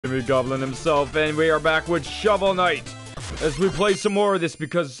Enemy Goblin himself, and we are back with Shovel Knight as we play some more of this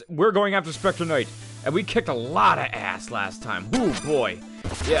because we're going after Specter Knight, and we kicked a lot of ass last time. Ooh, boy.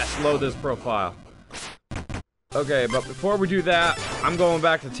 Yes, load this profile. Okay, but before we do that, I'm going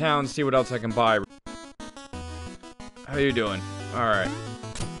back to town to see what else I can buy. How you doing? Alright.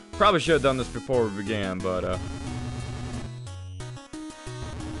 Probably should have done this before we began, but,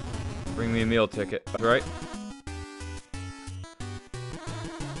 bring me a meal ticket, right?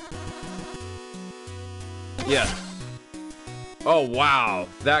 Yes. Oh, wow.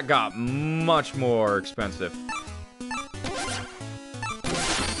 That got much more expensive.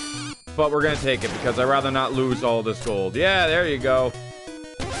 But we're gonna take it because I'd rather not lose all this gold. Yeah, there you go.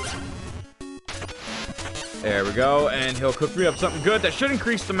 There we go. And he'll cook me up something good that should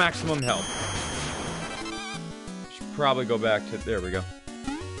increase the maximum health. Should probably go back to... There we go.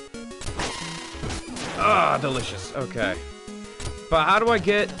 Ah, delicious. Okay. But how do I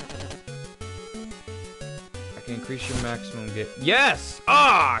get... Increase your maximum get. Yes!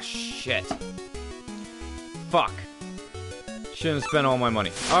 Ah, shit. Fuck. Shouldn't spend all my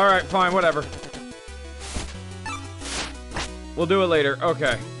money. Alright, fine, whatever. We'll do it later.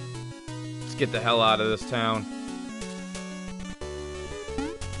 Okay. Let's get the hell out of this town.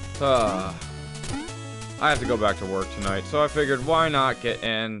 I have to go back to work tonight, so I figured why not get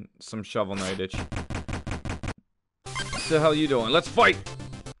in some Shovel Knight-itch. What the hell are you doing? Let's fight!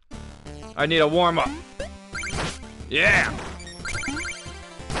 I need a warm-up. Yeah!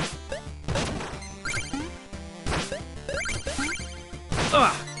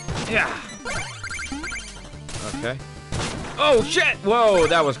 Yeah. Okay. Oh, shit! Whoa,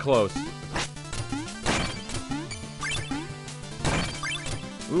 that was close.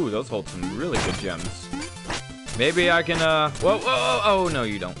 Ooh, those hold some really good gems. Maybe I can, Whoa, whoa, whoa, oh, no,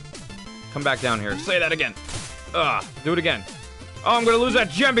 you don't. Come back down here. Say that again. Do it again. Oh, I'm gonna lose that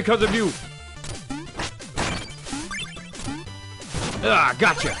gem because of you.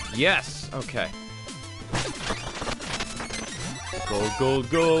 Gotcha. Yes. Okay. Gold, gold,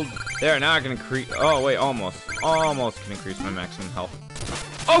 gold. There, now I can increase... Oh, wait, almost. Almost can increase my maximum health.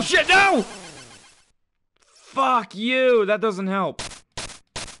 Oh, shit, no! Fuck you. That doesn't help.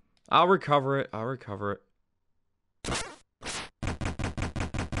 I'll recover it. I'll recover it.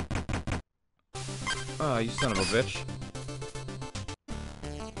 Oh, you son of a bitch.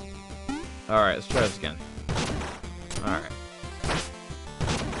 Alright, let's try this again. Alright.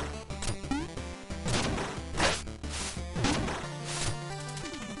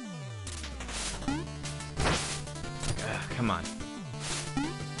 Come on.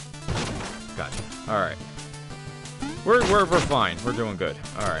 Gotcha. Alright. We're fine. We're doing good.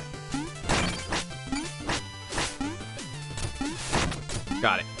 Alright.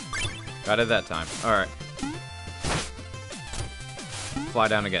 Got it. Got it that time. Alright. Fly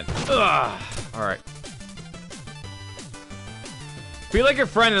down again. Ugh! Alright. Be like your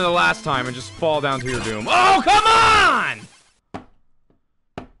friend in the last time and just fall down to your doom. Oh, come on!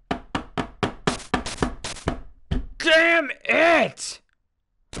 Damn it!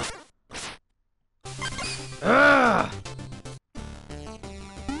 Ugh.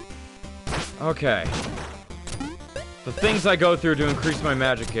 Okay. The things I go through to increase my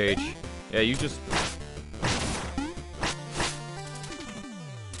magic gauge. Yeah, you just...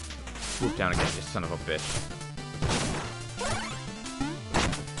 Swoop down again, you son of a bitch.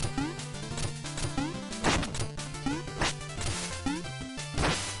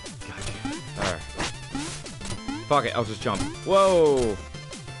 Fuck it, I'll just jump. Whoa!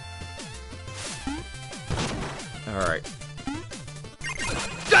 Alright.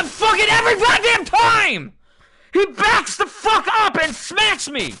 That fucking every goddamn time! He backs the fuck up and smacks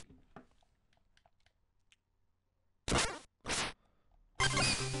me!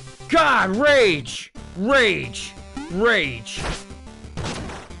 God, rage! Rage! Rage!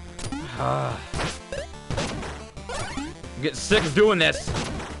 I'm getting sick of doing this.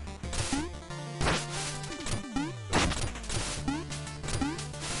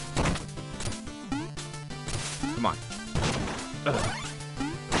 Come on. Ugh.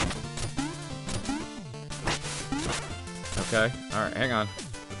 Okay. Alright, hang on.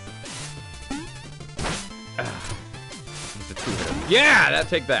 He's a two-hitter. Yeah!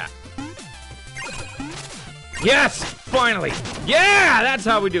 Take that. Yes! Finally! Yeah! That's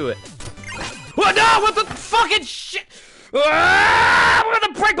how we do it. What? No! What the fucking shit? I'm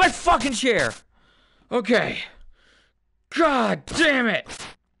gonna break my fucking chair! Okay. God damn it!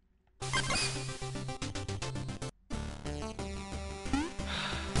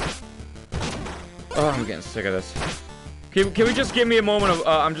 Oh, I'm getting sick of this. Can we just give me a moment of,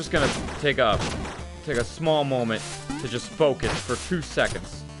 I'm just gonna take a small moment to just focus for 2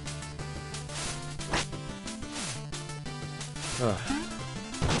 seconds.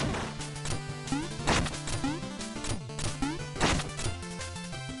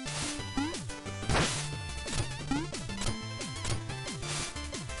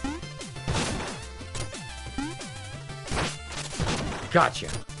 Gotcha.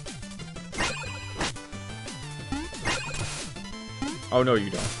 Oh, no, you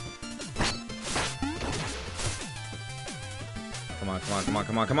don't. Come on, come on, come on,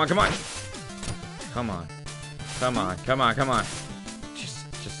 come on, come on, come on. Come on. Come on, come on, come on.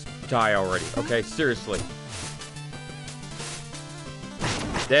 Just die already. Okay, seriously.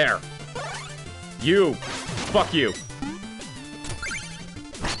 There. You. Fuck you.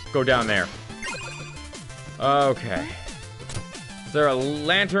 Go down there. Okay. Is there a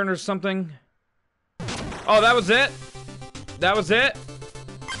lantern or something? Oh, that was it? That was it?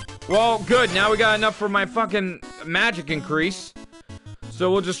 Well, good. Now we got enough for my fucking magic increase. So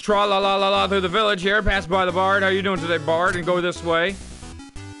we'll just tra-la-la-la-la through the village here, pass by the bard. How you doing today, bard? And go this way.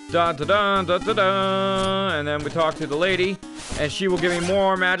 Dun-da-dun, dun-da-dun. And then we talk to the lady, and she will give me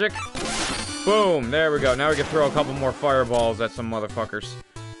more magic. Boom. There we go. Now we can throw a couple more fireballs at some motherfuckers.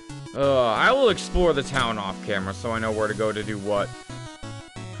 I will explore the town off camera so I know where to go to do what.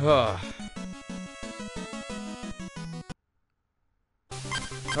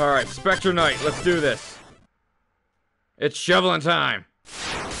 Alright, Specter Knight, let's do this. It's shoveling time.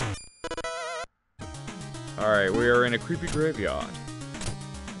 Alright, we are in a creepy graveyard.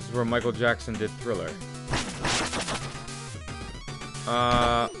 This is where Michael Jackson did Thriller.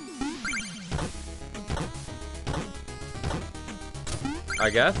 I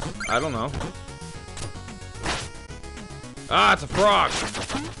guess? I don't know. Ah, it's a frog!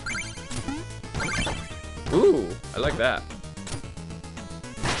 Ooh, I like that.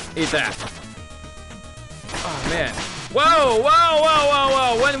 Eat that. Oh, man. Whoa, whoa, whoa, whoa,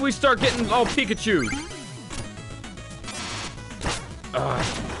 whoa! When did we start getting all Pikachu? Ah,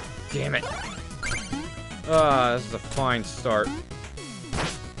 damn it. Ah, this is a fine start.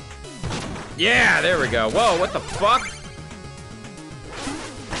 Yeah, there we go. Whoa, what the fuck?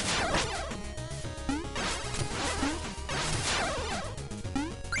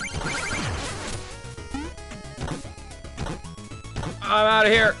 I'm out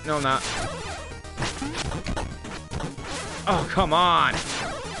of here. No, I'm not. Oh, come on.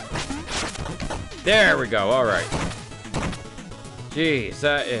 There we go. All right. Jeez,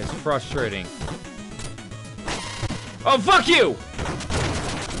 that is frustrating. Oh, fuck you!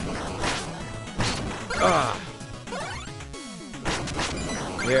 Ah.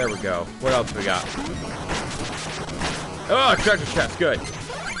 There we go. What else we got? Oh, treasure chest. Good.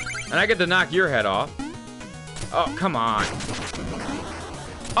 And I get to knock your head off. Oh, come on.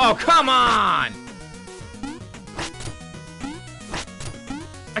 Oh, come on!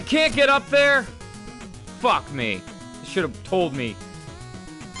 I can't get up there? Fuck me. You should have told me.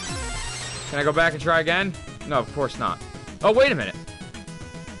 Can I go back and try again? No, of course not. Oh, wait a minute.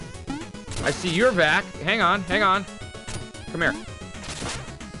 I see you're back. Hang on, hang on. Come here.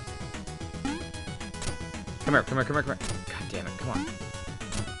 Come here, come here, come here, come here. God damn it, come on.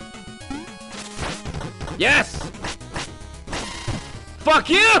 Yes! Fuck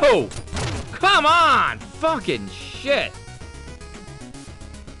you! Come on! Fucking shit.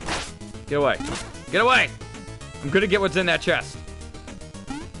 Get away. Get away! I'm gonna get what's in that chest.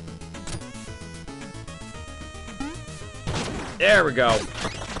 There we go.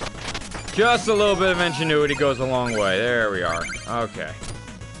 Just a little bit of ingenuity goes a long way. There we are. Okay.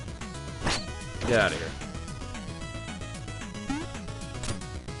 Get out of here.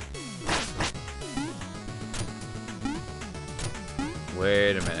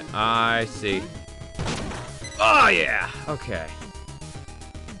 Wait a minute. I see. Oh, yeah! Okay.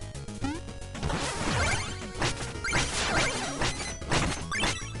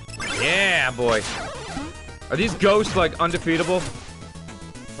 Yeah, boy. Are these ghosts, like, undefeatable?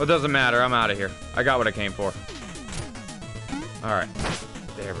 Well, it doesn't matter. I'm out of here. I got what I came for. Alright.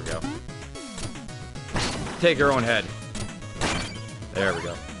 There we go. Take your own head. There we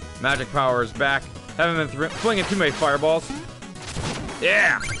go. Magic power is back. Haven't been flinging too many fireballs.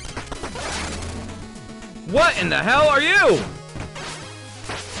 Yeah! What in the hell are you?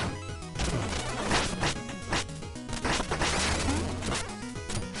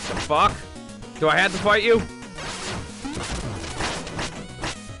 The fuck? Do I have to fight you?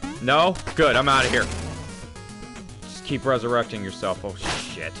 No? Good, I'm out of here. Just keep resurrecting yourself. Oh,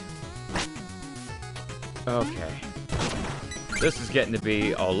 shit. Okay. This is getting to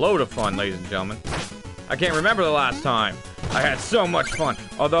be a load of fun, ladies and gentlemen. I can't remember the last time. I had so much fun.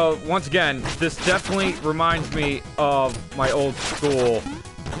 Although, once again, this definitely reminds me of my old school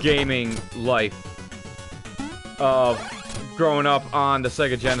gaming life. Of growing up on the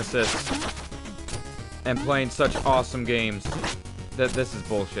Sega Genesis and playing such awesome games. This is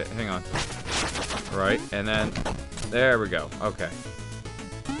bullshit. Hang on. Right, and then there we go. Okay.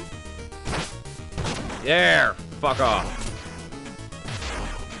 There. Fuck off.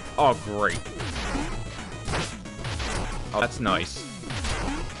 Oh, great. Oh, that's nice.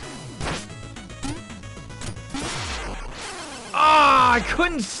 Ah, I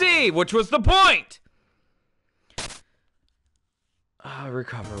couldn't see, which was the point.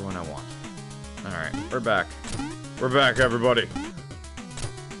 Recover when I want. All right, we're back. We're back, everybody.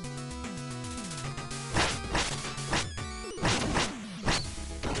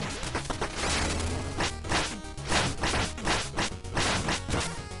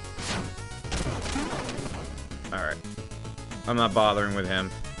 All right. I'm not bothering with him.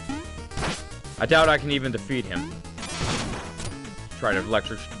 I doubt I can even defeat him. Try to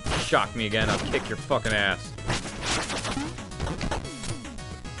electric shock me again, I'll kick your fucking ass.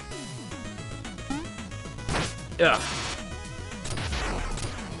 Ugh.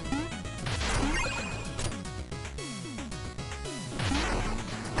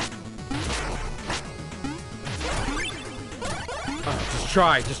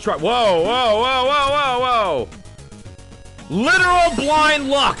 Oh, just try. Whoa, whoa, whoa, whoa, whoa, whoa. Literal blind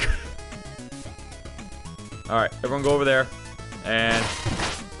luck. Alright, everyone go over there. And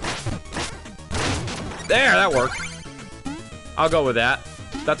there, that worked. I'll go with that.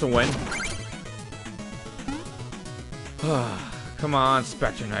 That's a win. Come on,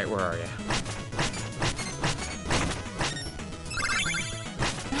 Specter Knight, where are you?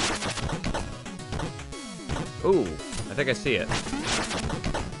 Ooh, I think I see it.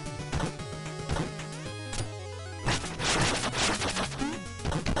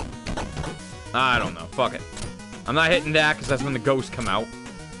 I don't know. Fuck it. I'm not hitting that because that's when the ghosts come out.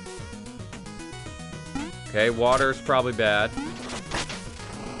 Okay, water's probably bad.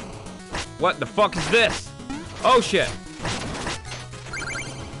 What the fuck is this? Oh shit.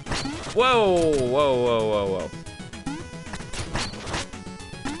 Whoa, whoa, whoa, whoa, whoa.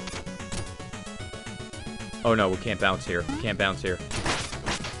 Oh no, we can't bounce here. We can't bounce here.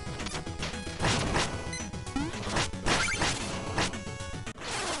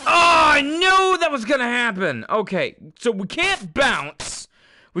 Oh, I knew that was gonna happen. Okay, so we can't bounce.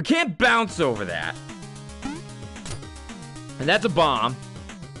 We can't bounce over that. And that's a bomb.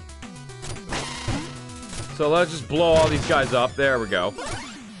 So let's just blow all these guys up. There we go.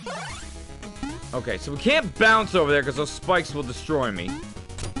 Okay, so we can't bounce over there because those spikes will destroy me.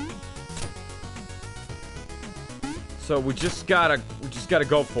 So we just gotta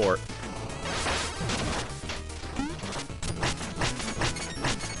go for it.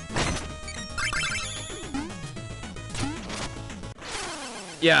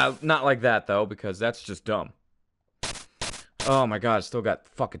 Yeah, not like that though, because that's just dumb. Oh my god, I still got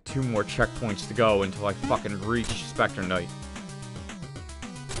fucking 2 more checkpoints to go until I fucking reach Specter Knight.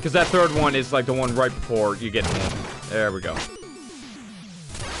 Because that third one is like the one right before you get to one. There we go.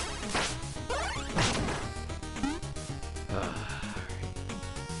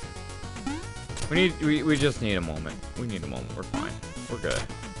 We just need a moment. We need a moment. We're fine. We're good.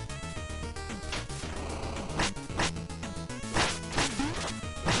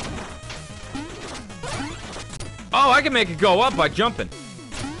 Oh, I can make it go up by jumping.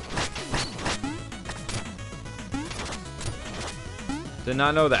 Did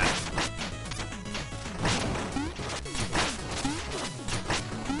not know that.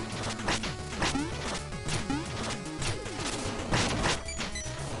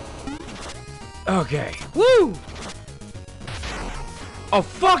 Okay. Woo! Oh,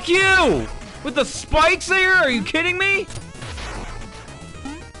 fuck you! With the spikes there? Are you kidding me?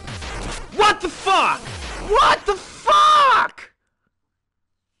 What the fuck? What the fuck?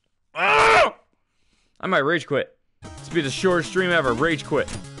 Ugh! I might rage quit. This will be the shortest stream ever. Rage quit.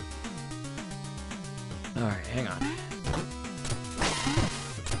 Alright, hang on.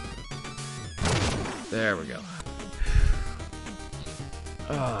 There we go.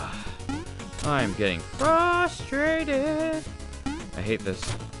 I'm getting frustrated. I hate this.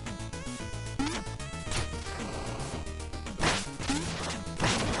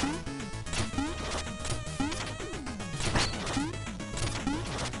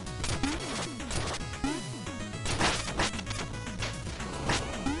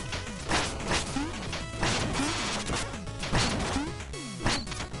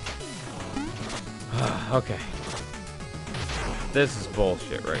 Okay. This is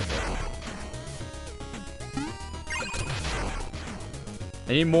bullshit right here.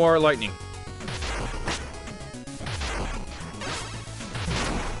 I need more lightning.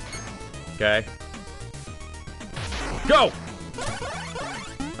 Okay. Go!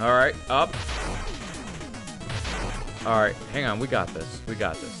 Alright, up. Alright, hang on, we got this. We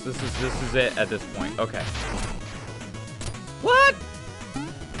got this. This is it at this point. Okay. What?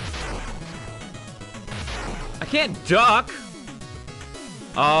 I can't duck.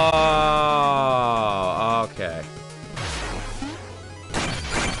 Oh, okay.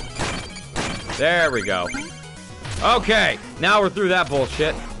 There we go. Okay, now we're through that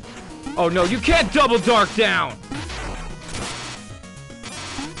bullshit. Oh no, you can't double dark down!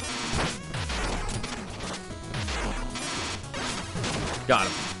 Got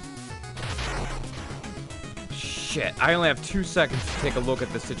him. Shit, I only have 2 seconds to take a look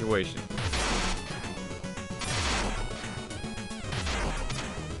at the situation.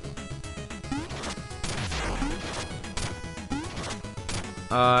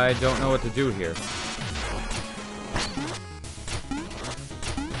 I don't know what to do here.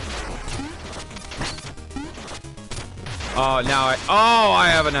 Oh, now I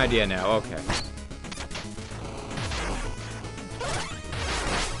have an idea now. Okay.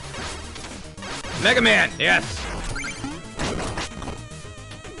 Mega Man, yes.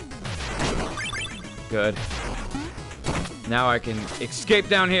 Good. Now I can escape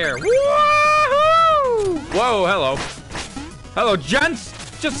down here. Woohoo! Whoa, hello. Hello, gents.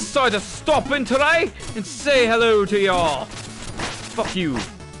 Just decided to stop in today and say hello to y'all. Fuck you.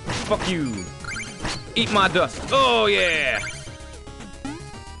 Fuck you. Eat my dust. Oh, yeah.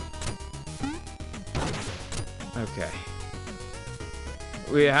 Okay.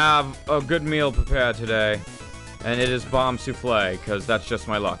 We have a good meal prepared today. And it is bomb souffle, because that's just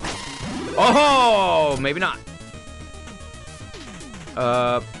my luck. Oh, maybe not.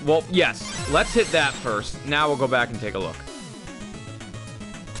 Well, yes. Let's hit that first. Now we'll go back and take a look.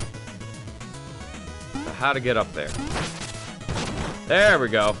 How to get up there. There we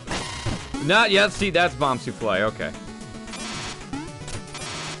go. Not yet. See, that's bomb souffle. Okay.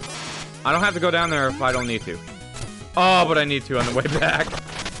 I don't have to go down there if I don't need to. Oh, but I need to on the way back.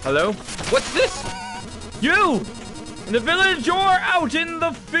 Hello? What's this? You! In the village or out in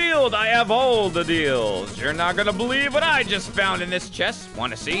the field, I have all the deals. You're not gonna believe what I just found in this chest.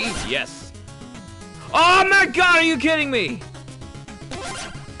 Wanna see? Yes. Oh my god, are you kidding me?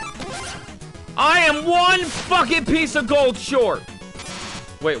 I am one fucking piece of gold short.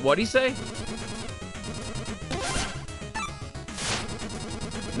 Wait, what'd he say?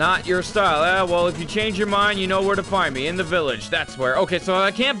 Not your style. Well, if you change your mind, you know where to find me. In the village. That's where. Okay, so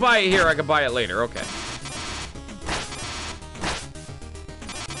I can't buy it here. I can buy it later. Okay.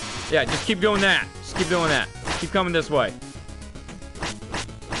 Yeah, just keep doing that. Just keep doing that. Keep coming this way.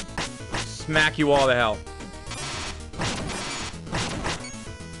 Smack you all to hell.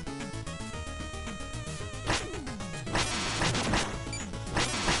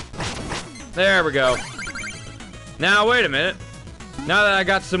 There we go. Now, wait a minute. Now that I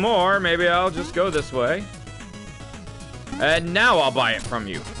got some more, maybe I'll just go this way. And now I'll buy it from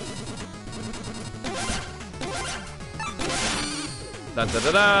you.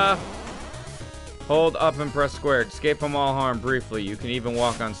 Da-da-da-da. Hold up and press square. Escape from all harm briefly. You can even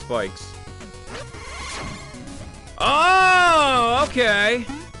walk on spikes. Oh, okay.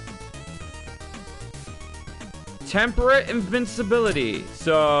 Temperate invincibility.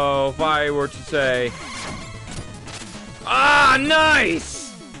 So, if I were to say... Ah,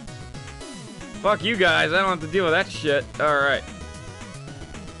 nice! Fuck you guys. I don't have to deal with that shit. Alright.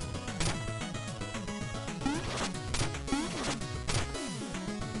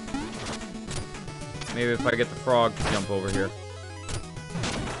 Maybe if I get the frog to jump over here.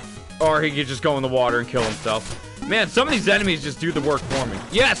 Or he could just go in the water and kill himself. Man, some of these enemies just do the work for me.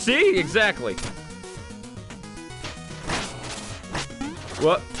 Yeah, see? Exactly.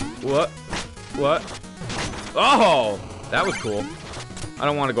 What? What? What? Oh! That was cool. I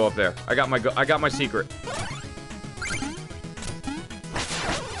don't want to go up there. I got my secret.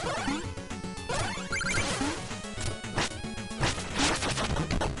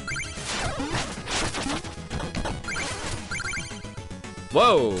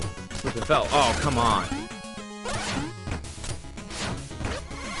 Whoa! Slip and fell. Oh, come on.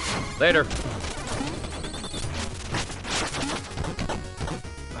 Later.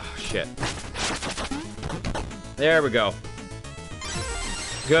 Oh, shit. There we go.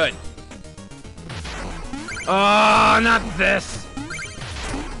 Good. Oh, not this.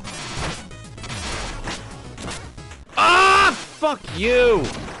 Ah, fuck you.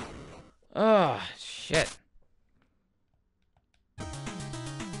 Oh, shit.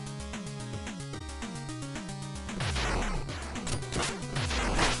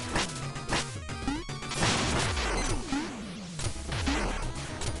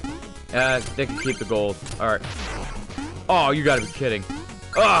 They can keep the gold. Alright. Oh, you gotta be kidding.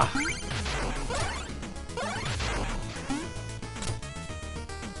 Ugh!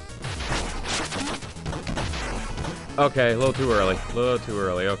 Okay, a little too early. A little too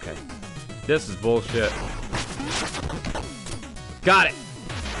early, okay. This is bullshit. Got it!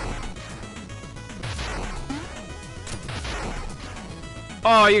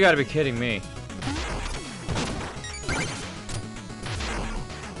 Oh, you gotta be kidding me.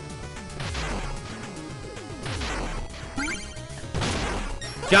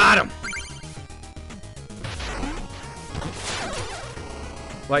 Got him!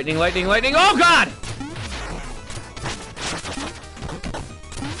 Lightning, lightning, lightning! Oh, God!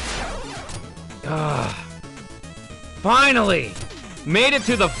 Finally! Made it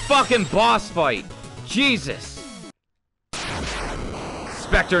to the fucking boss fight. Jesus.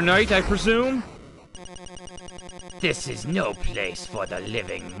 Specter Knight, I presume? This is no place for the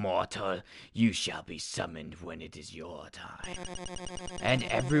living mortal. You shall be summoned when it is your time. And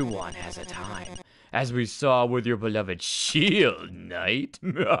everyone has a time, as we saw with your beloved Shield Knight.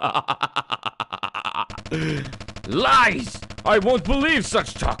 Lies! I won't believe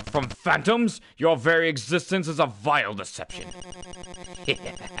such talk from phantoms. Your very existence is a vile deception.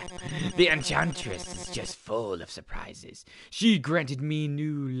 The Enchantress is just full of surprises. She granted me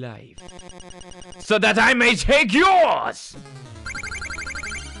new life, so that I may take yours!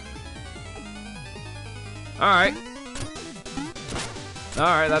 Alright.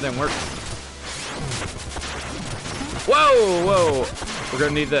 Alright, that didn't work. Whoa, whoa! We're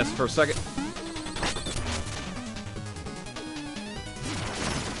gonna need this for a second.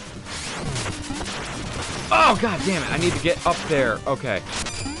 Oh, god damn it. I need to get up there. Okay.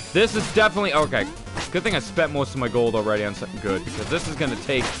 This is definitely... Okay. Good thing I spent most of my gold already on something good, because this is going to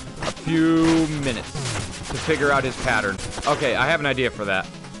take a few minutes to figure out his pattern. Okay, I have an idea for that.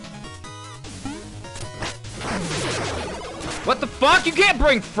 What the fuck? You can't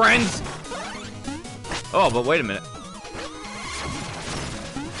bring friends! Oh, but wait a minute.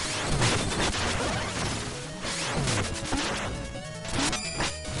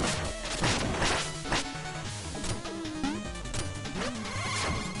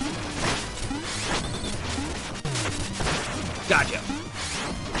 Gotcha.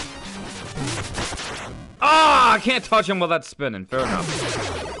 Ah, I can't touch him while that's spinning. Fair enough.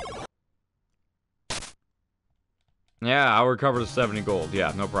 Yeah, I'll recover the 70 gold.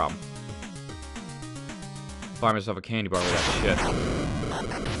 Yeah, no problem. Buy myself a candy bar with that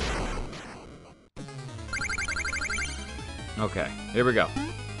shit. Okay, here we go.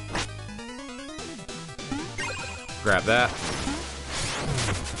 Grab that.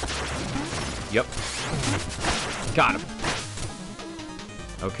 Yep. Got him.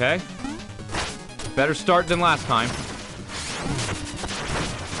 Okay. Better start than last time.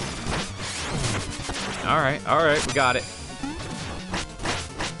 Alright, we got it.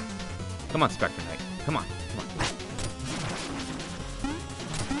 Come on, Specter Knight. Come on, come on.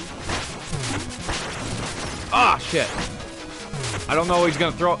 Ah, shit. I don't know what he's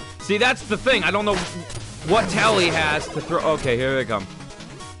gonna throw. See, that's the thing. I don't know what tell he has to throw. Okay, here they come.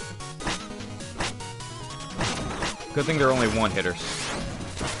 Good thing they're only one-hitters.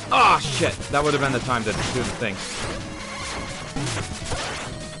 Oh, shit. That would have been the time to do the thing.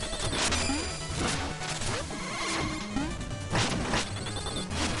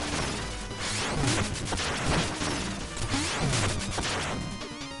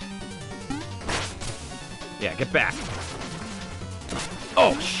 Yeah, get back.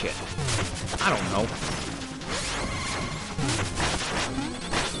 Oh, shit. I don't know.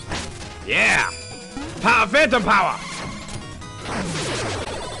 Yeah! Power, phantom power!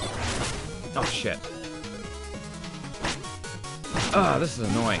 Oh, shit. Oh, this is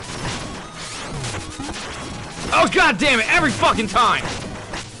annoying. Oh, god damn it, every fucking time!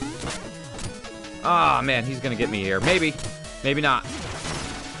 Ah, oh, man, he's gonna get me here. Maybe. Maybe not.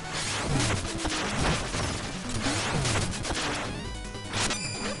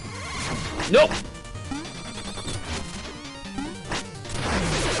 Nope!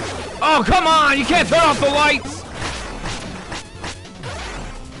 Oh, come on! You can't turn off the lights!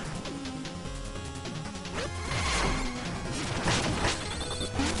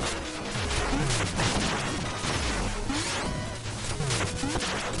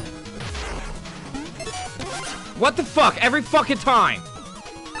 What the fuck? Every fucking time!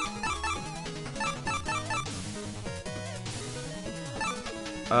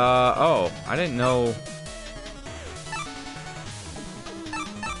 Oh. I didn't know...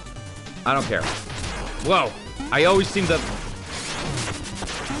 I don't care. Whoa! I always seem to...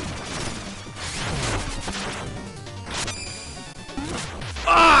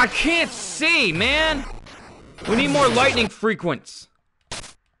 Ah, I can't see, man! We need more lightning frequents.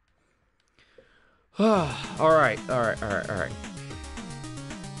 Alright.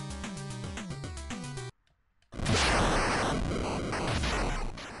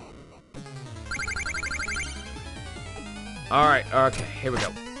 Alright, okay, here we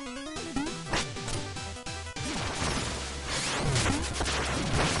go.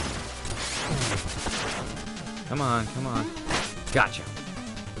 Come on. Gotcha.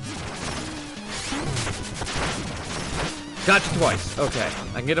 Gotcha twice. Okay.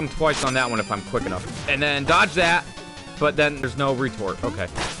 I can get him twice on that one if I'm quick enough. And then dodge that, but then there's no retort. Okay.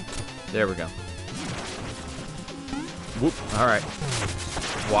 There we go. Whoop. Alright.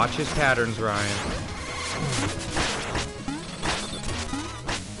 Watch his patterns, Ryan.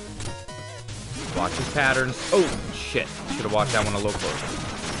 Watch his patterns. Oh, shit. Should have watched that one a little closer.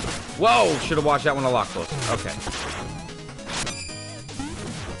 Whoa! Should have watched that one a lot closer. Okay.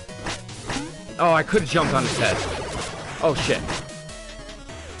 Oh, I could have jumped on his head. Oh, shit.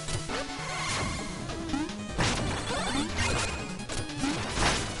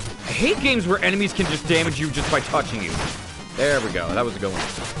 I hate games where enemies can just damage you just by touching you. There we go. That was a good one.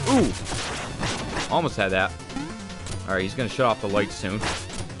 Ooh! Almost had that. Alright, he's gonna shut off the lights soon.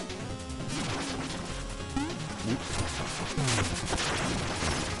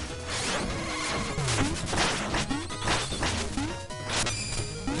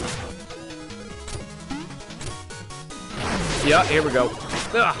 Yeah, here we go.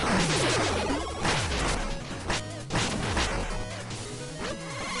 Ugh.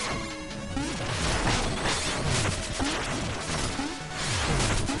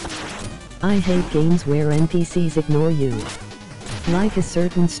 I hate games where NPCs ignore you. Like a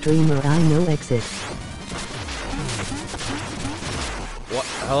certain streamer I know exit. What?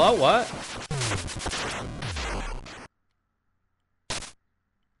 Hello? What?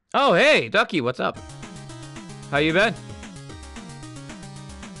 Oh, hey, Ducky, what's up? How you been?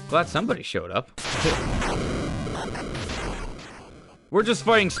 Glad somebody showed up. We're just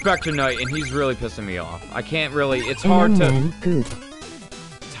fighting Specter Knight, and he's really pissing me off. I can't really. It's hard to.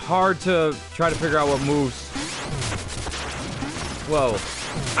 It's hard to try to figure out what moves. Whoa!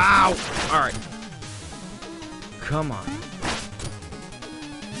 Ow! All right. Come on.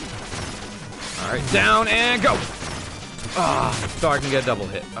 All right, down and go. Ah, so I can get a double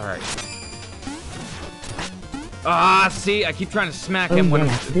hit. All right. Ah, see, I keep trying to smack him when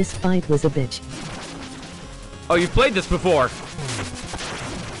this fight was a bitch. Oh, you've played this before.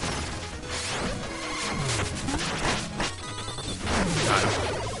 Got him.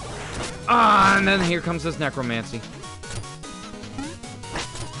 Ah, and then here comes this necromancy.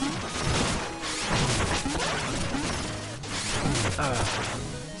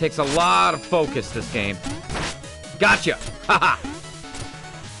 Takes a lot of focus, this game. Gotcha! Haha!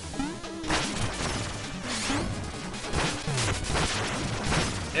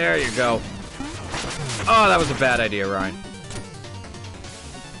 There you go. Oh, that was a bad idea, Ryan.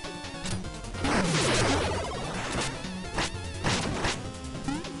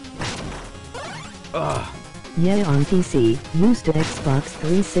 Ugh. Yeah, on PC. Used to Xbox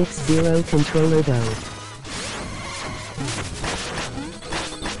 360 controller though.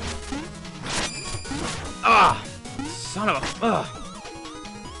 Ah! Son of a... Ugh.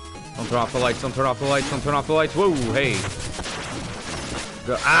 Don't turn off the lights, don't turn off the lights, don't turn off the lights. Whoa, hey.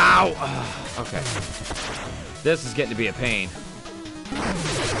 Go. Ow! Ugh. Okay. This is getting to be a pain.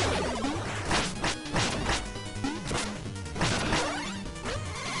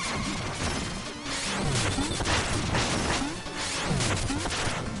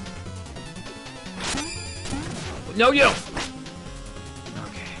 No, you don't.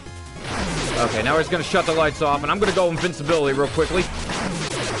 Okay. Okay, now we're just gonna shut the lights off, and I'm gonna go invincibility real quickly.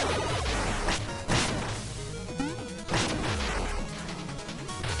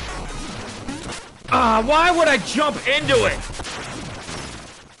 Ah, why would I jump into it?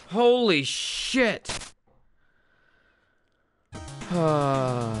 Holy shit.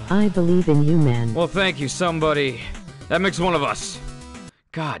 I believe in you, man. Well, thank you, somebody. That makes one of us.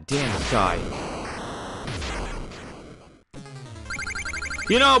 God damn this guy.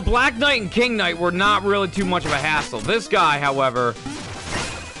 You know, Black Knight and King Knight were not really too much of a hassle. This guy, however...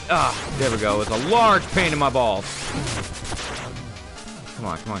 Ah, there we go. It's a large pain in my balls. Come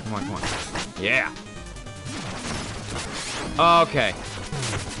on, come on, come on, come on. Yeah. Okay.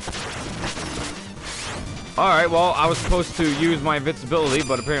 Alright, well, I was supposed to use my invincibility,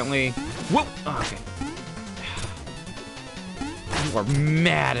 but apparently... Whoop! Okay. You are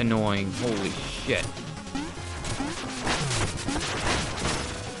mad annoying. Holy shit.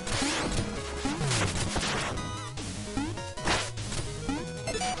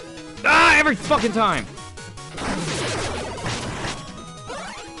 Ah, every fucking time!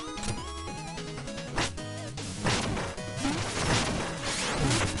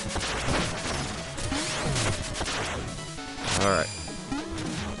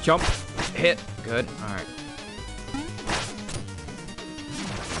 Jump. Hit. Good. Alright.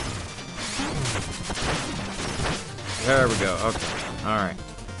 There we go. Okay. Alright.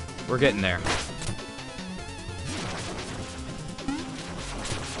 We're getting there.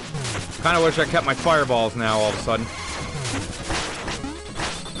 Kind of wish I kept my fireballs now all of a sudden.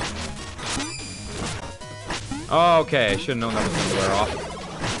 Okay, I should have known that was going to wear off.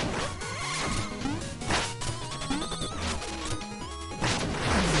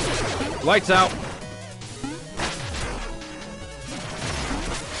 Lights out.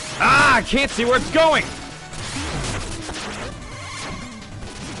 Ah, I can't see where it's going.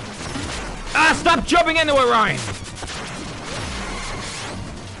 Ah, stop jumping into it, Ryan.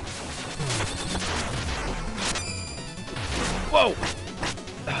 Whoa.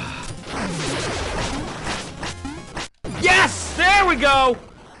 Yes, there we go.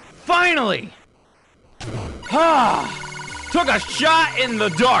 Finally. Ah, took a shot in the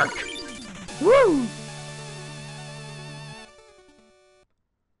dark. Woo!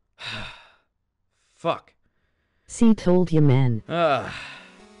 Fuck. See, told you, man.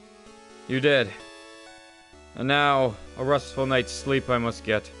 You did. And now, a restful night's sleep I must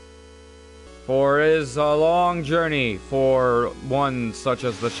get. For it is a long journey for one such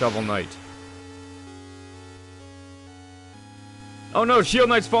as the Shovel Knight. Oh no, Shield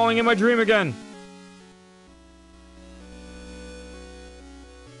Knight's falling in my dream again!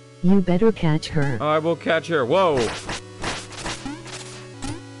 You better catch her. I will catch her. Whoa!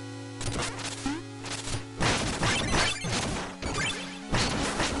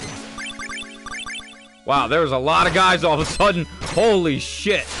 Wow, there's a lot of guys all of a sudden. Holy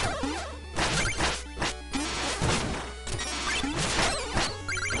shit.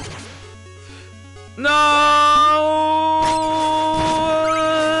 No!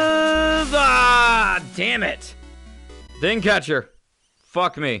 Ah, damn it. Didn't catch her.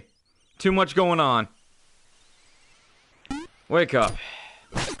 Fuck me. Too much going on. Wake up.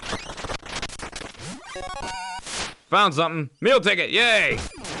 Found something. Meal ticket. Yay!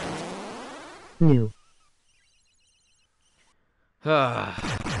 New.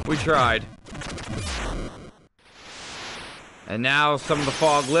 We tried. And now some of the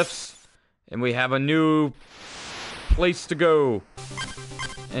fog lifts, and we have a new place to go,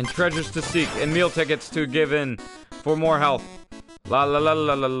 and treasures to seek, and meal tickets to give in for more health. La la la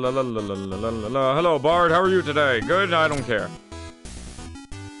la la la la la la la la la. Hello, Bard. How are you today? Good? I don't care.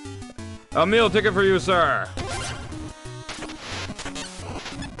 A meal ticket for you, sir.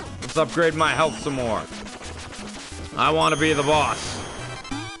 Let's upgrade my health some more. I want to be the boss.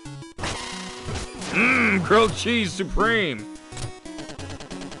 Mmm, grilled cheese supreme.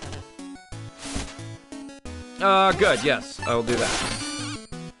 Good, yes, I'll do that.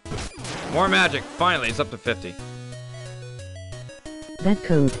 More magic, finally, it's up to 50. That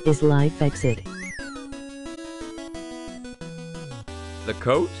code is life exit. The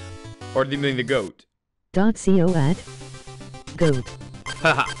coat? Or do you mean the goat? .co at goat.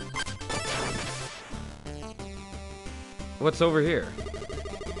 Haha. What's over here?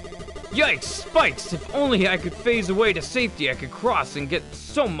 Yikes, spikes! If only I could phase away to safety, I could cross and get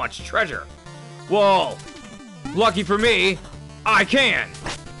so much treasure. Whoa! Lucky for me, I can!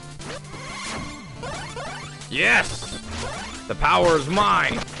 Yes! The power is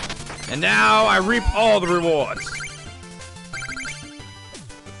mine! And now I reap all the rewards!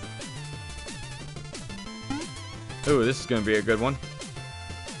 Ooh, this is gonna be a good one.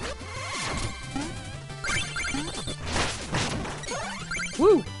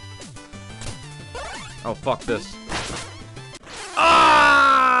 Woo! Oh, fuck this.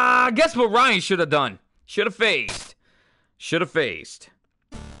 Ah! Guess what Ryan should have done? Should have phased. Should have phased.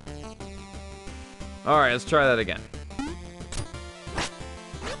 Alright, let's try that again.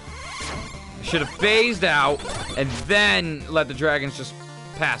 Should have phased out and then let the dragons just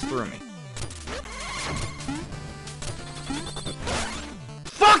pass through me.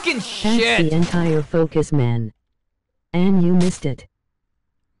 Fucking shit! That's the entire focus, man. And you missed it.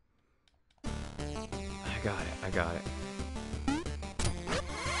 I got it.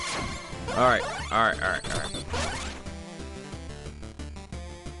 Alright.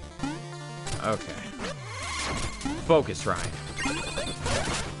 Okay. Focus, Ryan.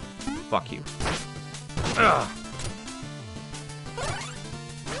 Fuck you. Ugh.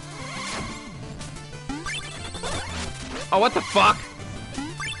 Oh, what the fuck?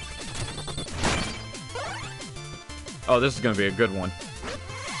 Oh, this is gonna be a good one.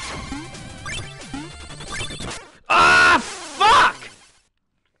 Ah, fuck!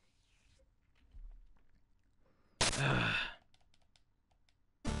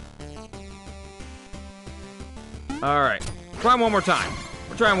 Alright. Try one more time.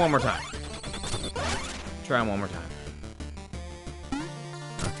 We're try him one more time. Try him one more time.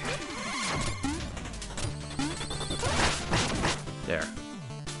 Okay. There.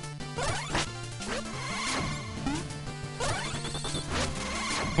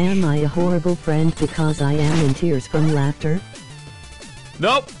 Am I a horrible friend because I am in tears from laughter?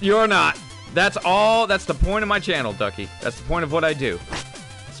 Nope, you're not. That's all. That's the point of my channel, Ducky. That's the point of what I do.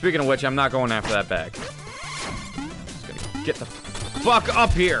 Speaking of which, I'm not going after that bag. Just gonna get the fuck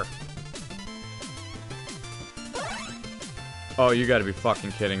up here. Oh, you gotta be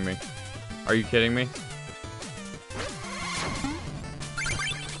fucking kidding me. Are you kidding me?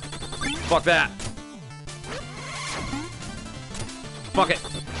 Fuck that. Fuck it.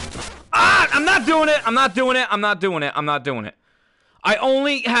 Ah! I'm not doing it! I'm not doing it! I'm not doing it! I'm not doing it. I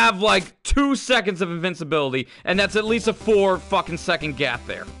only have like 2 seconds of invincibility, and that's at least a 4 fucking second gap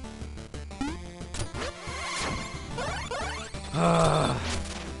there.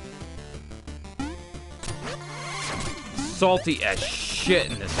 Salty as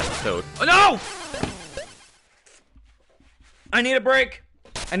shit in this episode. Oh, no! I need a break.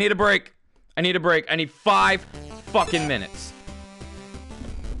 I need a break. I need a break. I need 5 fucking minutes.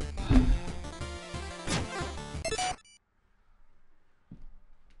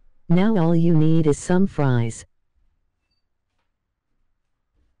 Now all you need is some fries.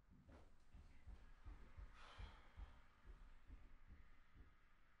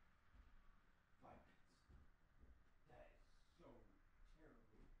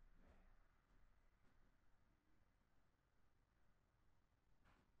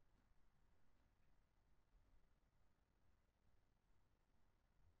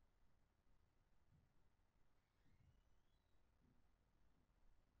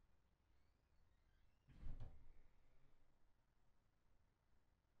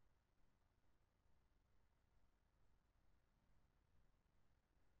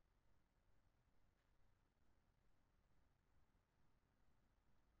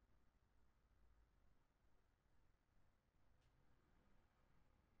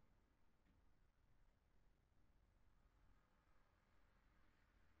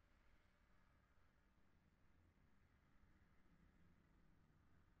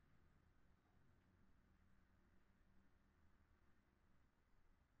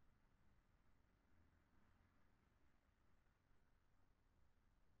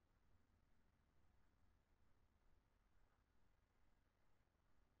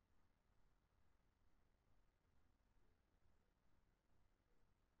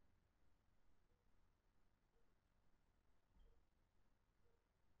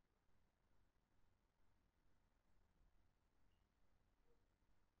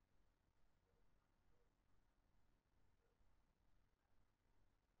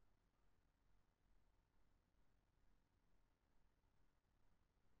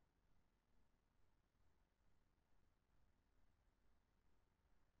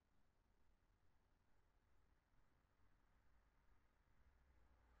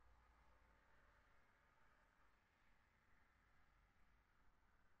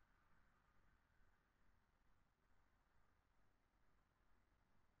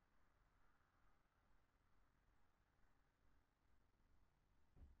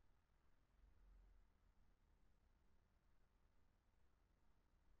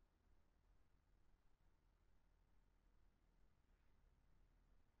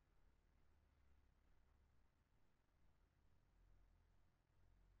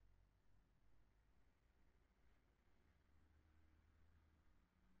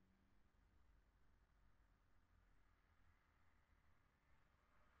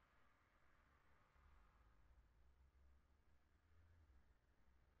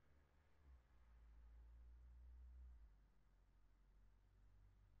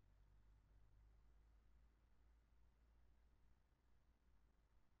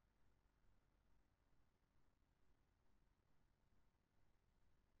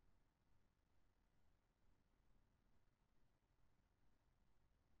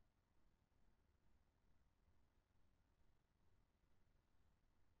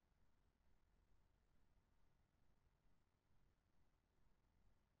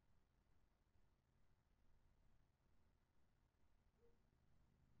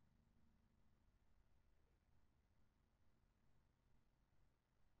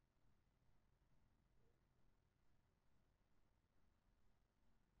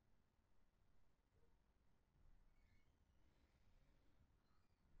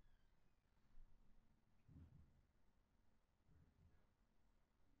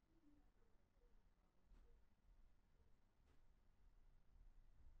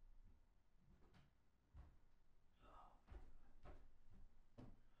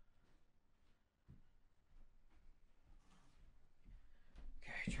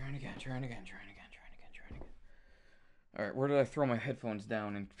 trying again. Alright, where did I throw my headphones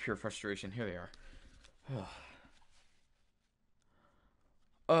down in pure frustration? Here they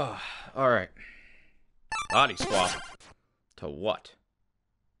are. Alright. Body swap. To what?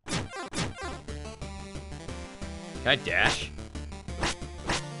 Can I dash?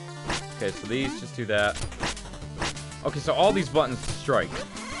 Okay, so these just do that. Okay, so all these buttons strike.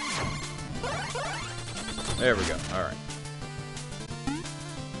 There we go. Alright.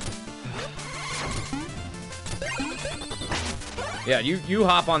 Yeah, you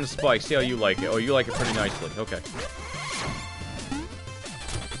hop on the spike. See how you like it. Oh, you like it pretty nicely. Okay.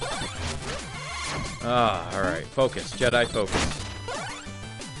 Alright. Focus. Jedi focus.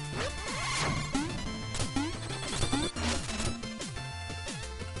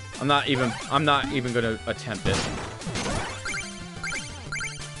 I'm not even gonna attempt it.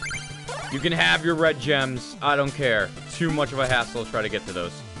 You can have your red gems. I don't care. Too much of a hassle to try to get to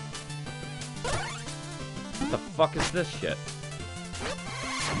those. What the fuck is this shit?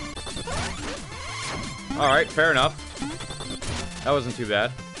 Alright, fair enough. That wasn't too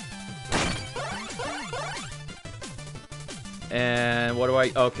bad. And what do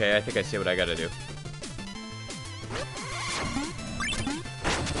I... Okay, I think I see what I gotta do.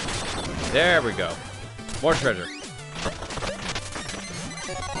 There we go. More treasure.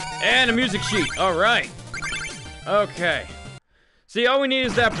 And a music sheet. Alright. Okay. See, all we need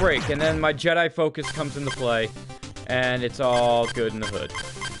is that break, and then my Jedi focus comes into play, and it's all good in the hood.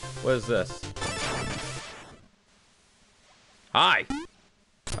 What is this? Hi.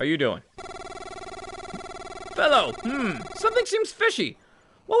 How are you doing? Fellow, something seems fishy.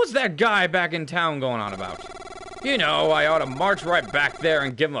 What was that guy back in town going on about? You know, I ought to march right back there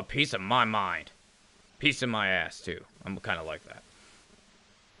and give him a piece of my mind. Piece of my ass, too. I'm kind of like that.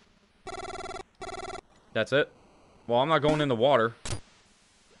 That's it? Well, I'm not going in the water.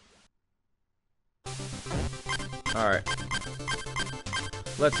 Alright.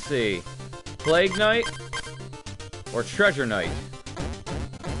 Let's see. Plague Knight? Or Treasure Knight?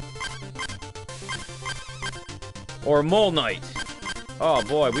 Or Mole Knight? Oh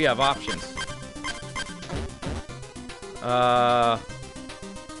boy, we have options.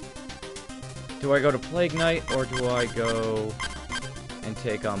 Do I go to Plague Knight, or do I go and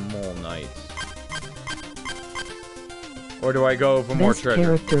take on Mole Knight? Or do I go for more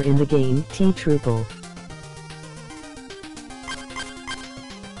treasure? Best character in the game, T-Triple.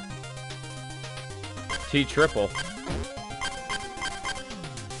 T-Triple.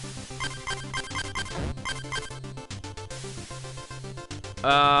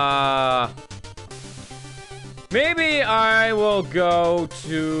 Maybe I will go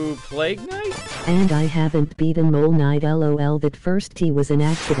to Plague Knight? And I haven't beaten Mole Knight, lol. That first T was an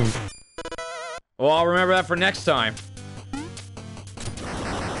accident. Well, I'll remember that for next time.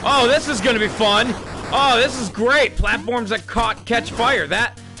 Oh, this is gonna be fun! Oh, this is great! Platforms that catch fire.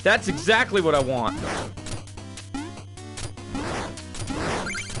 That's exactly what I want.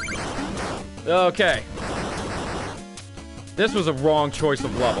 Okay. This was a wrong choice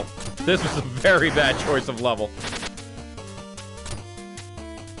of level. This was a very bad choice of level.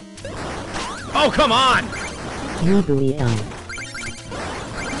 Oh, come on! You booyah.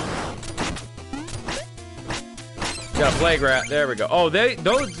 Got a plague rat. There we go. Oh,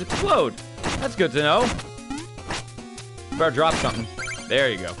 those explode. That's good to know. Better drop something. There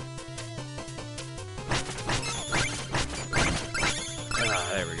you go. Ah,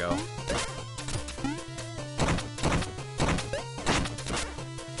 there we go.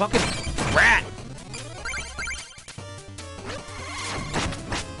 Fucking rat!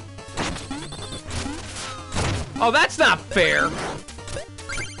 Oh, that's not fair!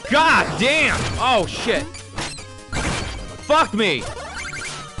 God damn! Oh, shit. Fuck me!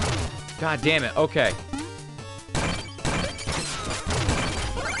 God damn it, okay.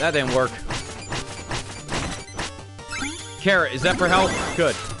 That didn't work. Carrot, is that for health?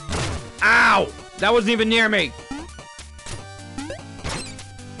 Good. Ow! That wasn't even near me!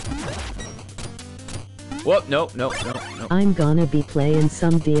 Whoop, nope. I'm gonna be playing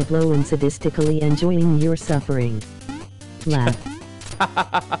some Diablo and sadistically enjoying your suffering. Laugh.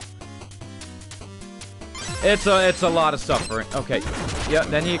 It's a lot of suffering. Okay. Yeah,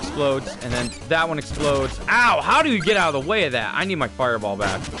 then he explodes, and then that one explodes. Ow! How do you get out of the way of that? I need my fireball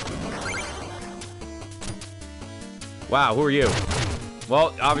back. Wow, who are you?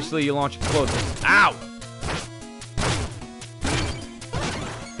 Well, obviously you launch explosives. Ow!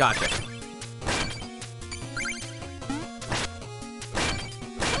 Gotcha.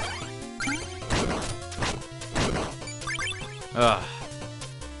 Ugh.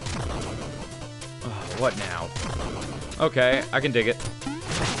 What now? Okay, I can dig it.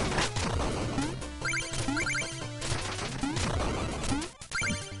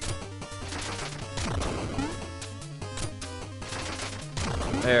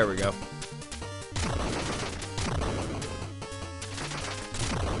 There we go.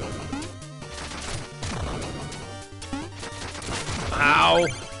 Ow!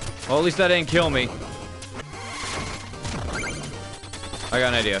 Well, at least that didn't kill me. I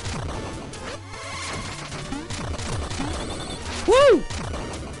got an idea. Woo!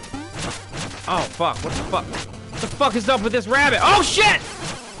 Oh, fuck. What the fuck? What the fuck is up with this rabbit? Oh, shit!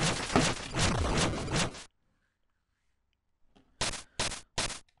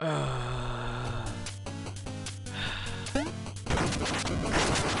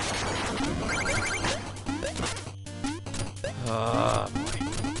 Oh, boy.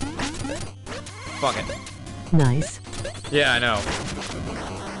 Fuck it. Nice. Yeah, I know.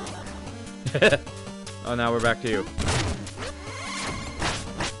 Oh, now we're back to you.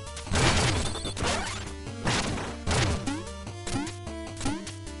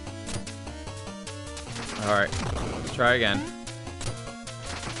 Alright, let's try again.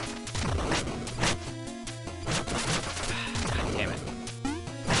 God damn it.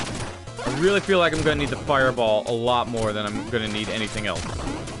 I really feel like I'm gonna need the fireball a lot more than I'm gonna need anything else.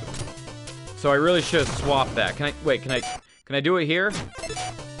 So I really should have swapped that. Can I, wait, can I do it here?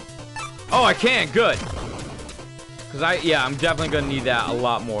 Oh, I can, good. Cause yeah, I'm definitely gonna need that a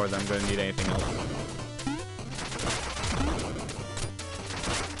lot more than I'm gonna need anything else.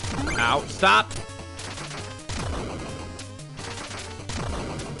 Ow, stop!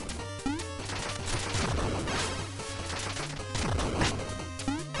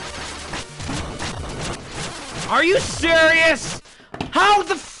 Are you serious? How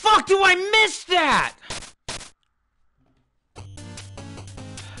the fuck do I miss that?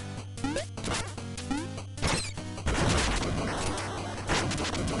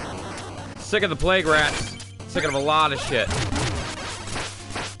 Sick of the plague rats. Sick of a lot of shit.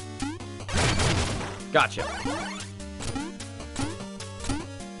 Gotcha.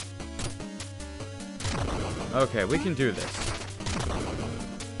 Okay, we can do this.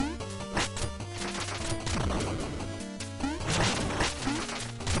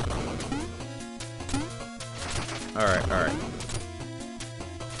 Alright, alright.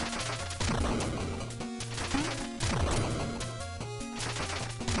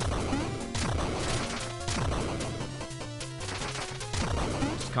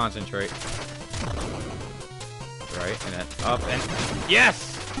 Just concentrate. Right, and then up and...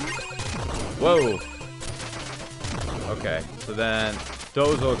 Yes! Whoa! Okay, so then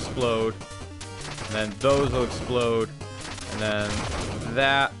those will explode. And then those will explode. And then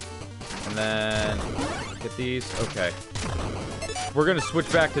that. And then... Get these. Okay. We're gonna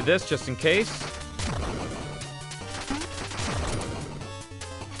switch back to this just in case.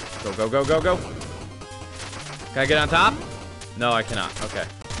 Go, go, go, go, go. Can I get on top? No, I cannot. Okay.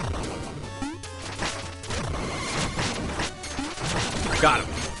 Got him.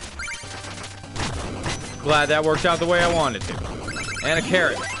 Glad that worked out the way I wanted to. And a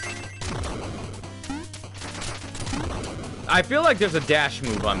carrot. I feel like there's a dash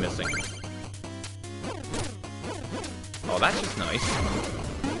move I'm missing. Oh, that's just nice.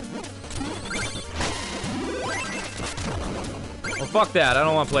 Well, fuck that. I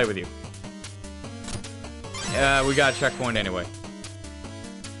don't want to play with you. We got a checkpoint anyway.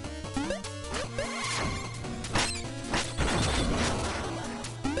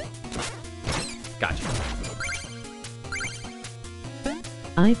 Gotcha.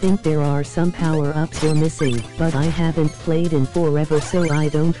 I think there are some power-ups you're missing, but I haven't played in forever, so I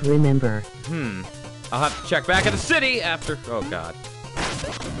don't remember. I'll have to check back at the city after... Oh, God.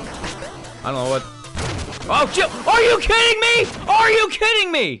 I don't know what... Oh, chill! Are you kidding me? Are you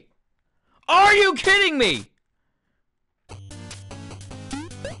kidding me? Are you kidding me?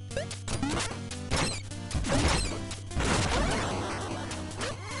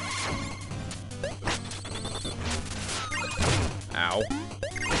 Ow.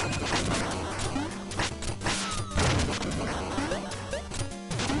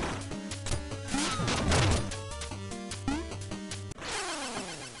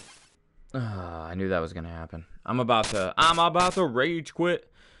 I knew that was gonna happen. I'm about to rage quit.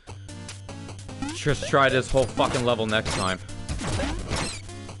 Just try this whole fucking level next time.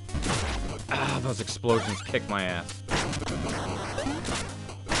 Ah, those explosions kick my ass.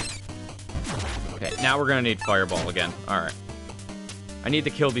 Okay, now we're gonna need fireball again. Alright. I need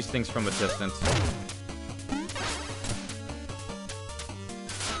to kill these things from a distance.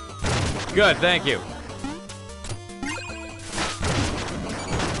 Good, thank you.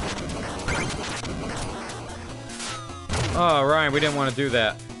 Oh, Ryan, we didn't want to do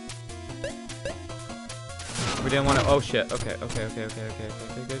that. We didn't want to... Oh, shit. Okay. No.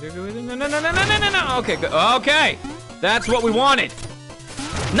 Okay, good. Okay. That's what we wanted.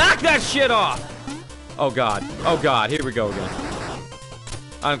 Knock that shit off! Oh god. Oh god. Here we go again.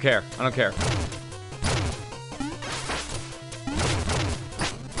 I don't care. I don't care.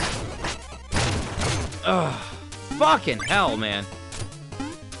 Ugh. Fucking hell, man.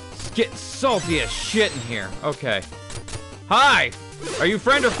 It's getting salty as shit in here. Okay. Hi! Are you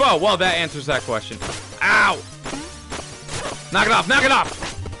friend or foe? Well, that answers that question. Ow! Knock it off! Knock it off!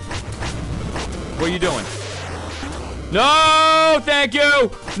 What are you doing? No! Thank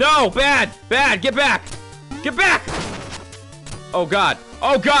you! No! Bad! Bad! Get back! Get back! Oh god.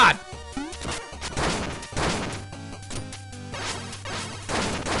 Oh god!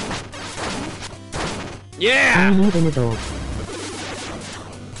 Yeah! I need an adult.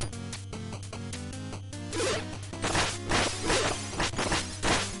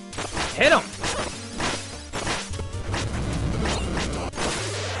 Hit him!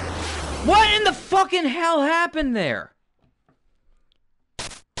 What in the fucking hell happened there?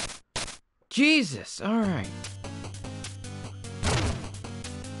 Jesus, alright.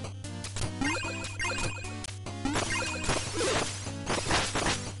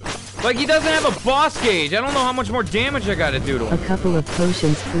 Like, he doesn't have a boss gauge. I don't know how much more damage I gotta do to him. A couple of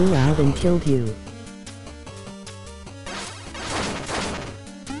potions flew out and killed you.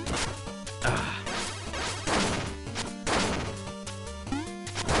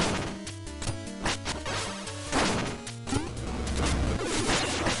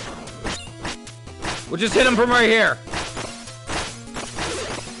 We'll just hit him from right here.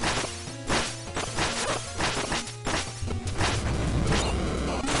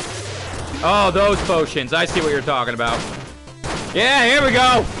 Oh, those potions. I see what you're talking about. Yeah, here we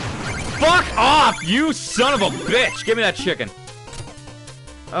go. Fuck off, you son of a bitch. Give me that chicken.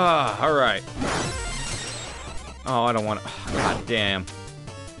 Alright. Oh, I don't want to. God damn.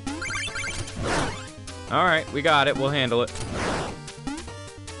 Alright, we got it. We'll handle it.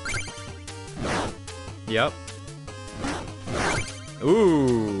 Yep.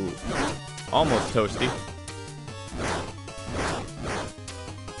 Ooh. Almost toasty.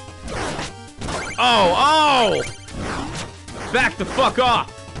 Oh! Oh! Back the fuck off!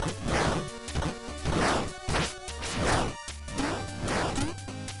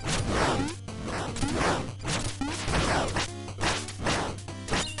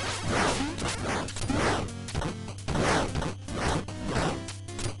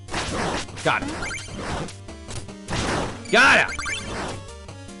 Got him. Got him!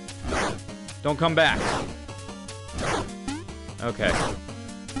 Don't come back. Okay.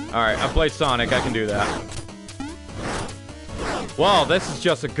 Alright, I play Sonic. I can do that. Well, this is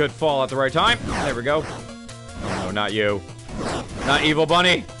just a good fall at the right time. There we go. Oh, no, not you. Not Evil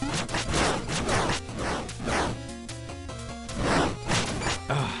Bunny.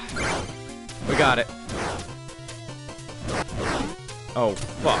 We got it. Oh,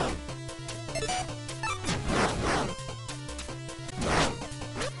 fuck.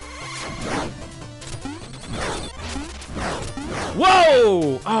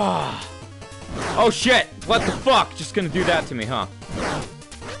 Whoa! Ah! Oh shit! What the fuck? Just gonna do that to me, huh?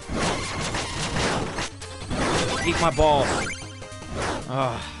 Eat my balls.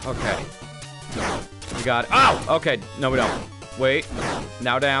 Ah, okay. We got it. Ow! Okay, no we don't. Wait.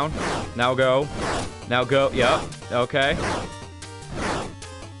 Now down. Now go. Now go. Yep. Okay.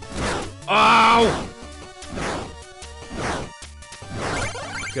 Ow!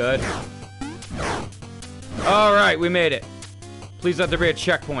 Good. Alright, we made it. Please let there be a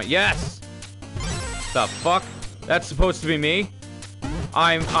checkpoint. Yes! The fuck? That's supposed to be me?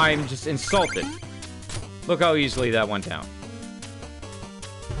 I'm just insulted. Look how easily that went down.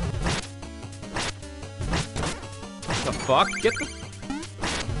 The fuck? Get the...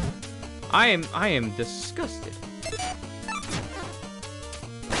 I am disgusted.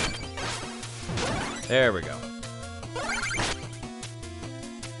 There we go.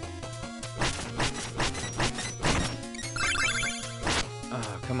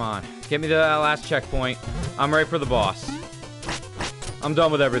 Come on. Get me to that last checkpoint. I'm ready for the boss. I'm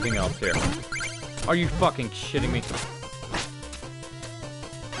done with everything else here. Are you fucking shitting me?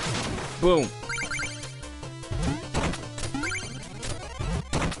 Boom.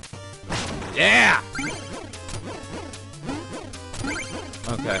 Yeah!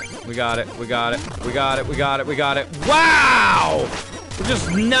 Okay, we got it, we got it, we got it, we got it, we got it. Wow! We're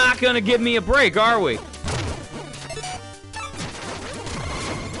just not gonna give me a break, are we?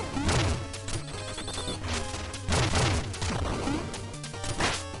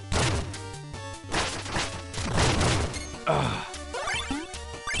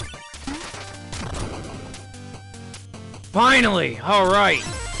 Finally! Alright!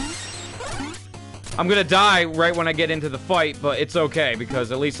 I'm gonna die right when I get into the fight, but it's okay,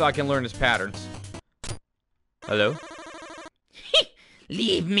 because at least I can learn his patterns. Hello?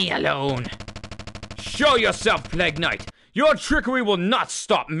 Leave me alone. Show yourself, Plague Knight! Your trickery will not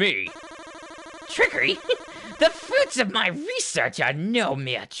stop me! Trickery? The fruits of my research are no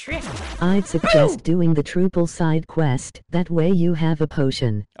mere trick. I'd suggest doing the Truple side quest. That way you have a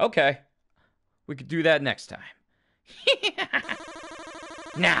potion. Okay. We could do that next time.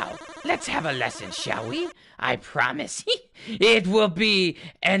 Now, let's have a lesson, shall we? I promise. It will be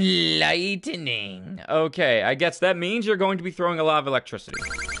enlightening. Okay, I guess that means you're going to be throwing a lot of electricity.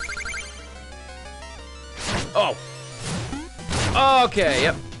 Oh! Okay,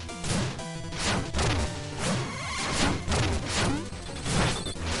 yep.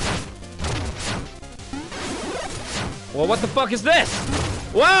 Well, what the fuck is this?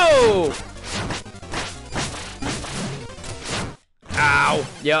 Whoa! Ow.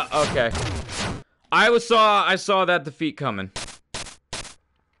 Yeah, okay. I saw that defeat coming.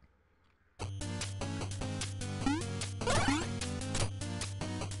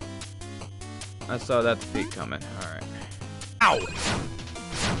 I saw that defeat coming. Alright. Ow!